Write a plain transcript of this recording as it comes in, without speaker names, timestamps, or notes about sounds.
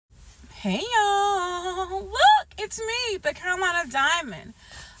Hey y'all, look, it's me, the Carolina Diamond.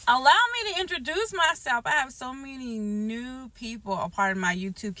 Allow me to introduce myself. I have so many new people a part of my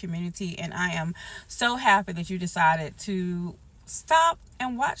YouTube community, and I am so happy that you decided to stop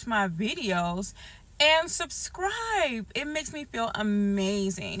and watch my videos and subscribe. It makes me feel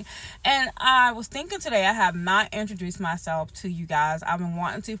amazing. And I was thinking today, I have not introduced myself to you guys. I've been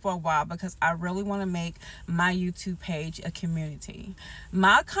wanting to for a while because I really want to make my YouTube page a community.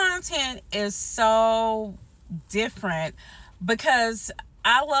 My content is so different because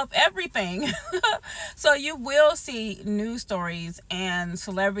I love everything. So you will see news stories and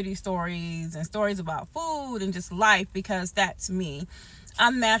celebrity stories and stories about food and just life, because that's me.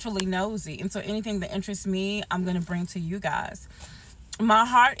 I'm naturally nosy, and so anything that interests me, I'm going to bring to you guys. My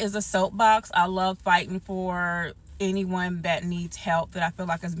heart is a soapbox. I love fighting for anyone that needs help, that I feel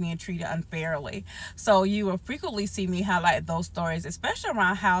like is being treated unfairly. So you will frequently see me highlight those stories, especially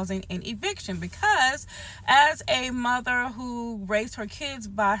around housing and eviction, because as a mother who raised her kids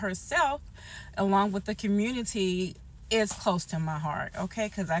by herself, along with the community, it's close to my heart, okay?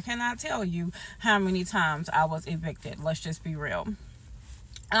 Because I cannot tell you how many times I was evicted. Let's just be real.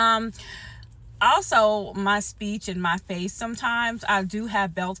 Also, my speech and my face, sometimes I do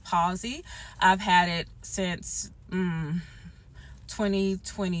have Bell's palsy. I've had it since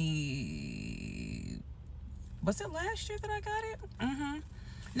 2020. Was it last year that I got it?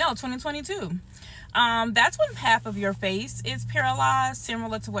 No, 2022. That's when half of your face is paralyzed,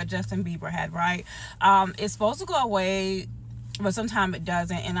 similar to what Justin Bieber had, right? It's supposed to go away, but sometimes it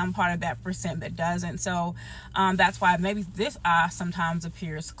doesn't, and I'm part of that percent that doesn't. So that's why maybe this eye sometimes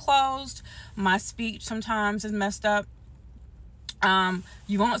appears closed. My speech sometimes is messed up.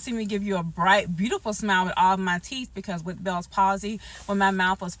 You won't see me give you a bright, beautiful smile with all of my teeth, because with Bell's palsy, when my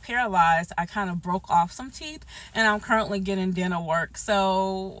mouth was paralyzed, I kind of broke off some teeth, and I'm currently getting dental work.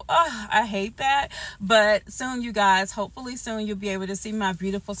 So I hate that, but soon, you guys, hopefully soon, you'll be able to see my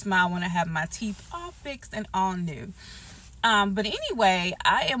beautiful smile when I have my teeth all fixed and all new. But anyway,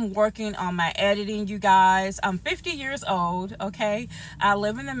 I am working on my editing, you guys. I'm 50 years old, okay? I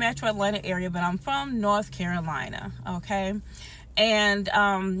live in the metro Atlanta area, but I'm from North Carolina, okay? And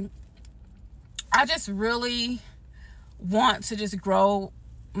I just really want to just grow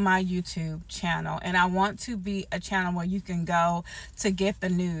my YouTube channel, and I want to be a channel where you can go to get the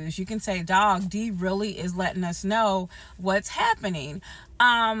news. You can say, dog, D really is letting us know what's happening.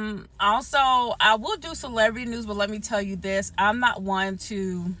 Also, I will do celebrity news, but let me tell you this, I'm not one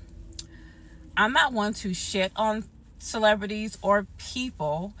to shit on celebrities or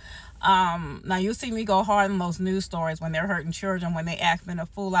people. Now you'll see me go hard in those news stories when they're hurting children, when they acting a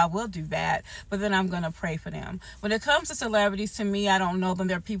fool. I will do that, but then I'm gonna pray for them. When it comes to celebrities, to me, I don't know them.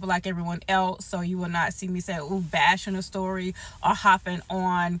 They're people like everyone else, so you will not see me say, ooh, bashing a story or hopping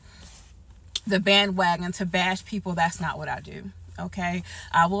on the bandwagon to bash people. That's not what I do. Okay,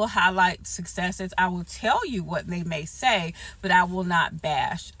 I will highlight successes. I will tell you what they may say, but I will not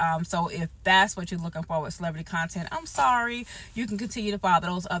bash. So if that's what you're looking for with celebrity content, I'm sorry. You can continue to follow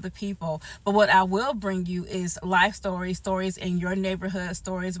those other people. But what I will bring you is life stories, stories in your neighborhood,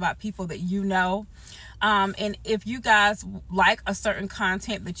 stories about people that you know. And if you guys like a certain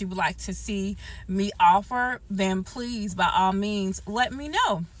content that you would like to see me offer, then please, by all means, let me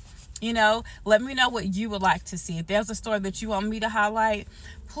know. You know, let me know what you would like to see. If there's a story that you want me to highlight,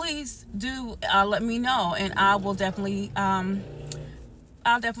 please do let me know, and I will definitely highlight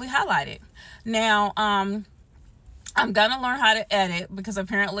it. Now, I'm gonna learn how to edit, because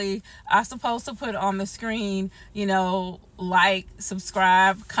apparently I'm supposed to put on the screen, you know, like,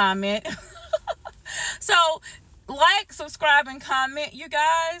 subscribe, comment. So like, subscribe, and comment, you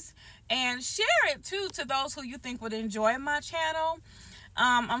guys, and share it too to those who you think would enjoy my channel.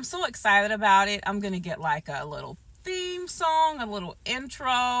 I'm so excited about it. I'm gonna get like a little theme song, a little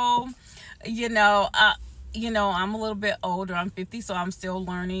intro. You know, I'm a little bit older. I'm 50, so I'm still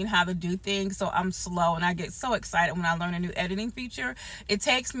learning how to do things. So I'm slow, and I get so excited when I learn a new editing feature. It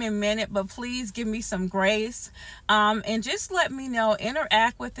takes me a minute, but please give me some grace. And just let me know,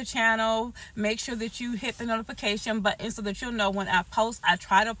 interact with the channel. Make sure that you hit the notification button so that you'll know when I post. I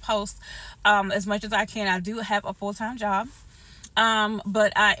try to post as much as I can. I do have a full-time job.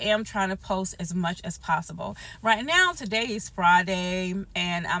 But I am trying to post as much as possible. Right now, today is Friday,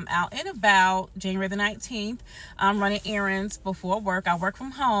 and I'm out and about, January the 19th. I'm running errands before work. I work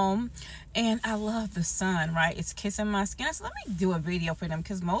from home, and I love the sun, right? It's kissing my skin. So let me do a video for them,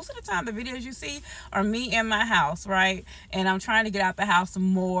 because most of the time the videos you see are me in my house, right? And I'm trying to get out the house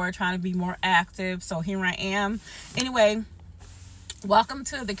more, trying to be more active. So here I am. Anyway, welcome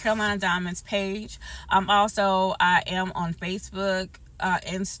to the Carolina Diamonds page. I am on Facebook.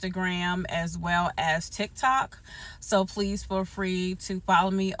 Instagram as well as TikTok. So please feel free to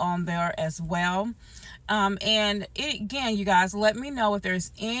follow me on there as well. And again, you guys, let me know if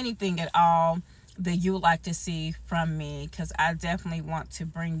there's anything at all that you would like to see from me, because I definitely want to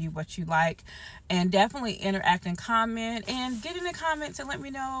bring you what you like. And definitely interact and comment, and get in the comments and let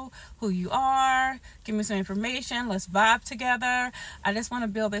me know who you are. Give me some information. Let's vibe together. I just want to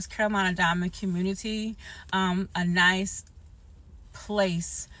build this Carolina Diamond community, a nice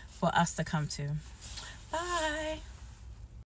place for us to come to. Bye.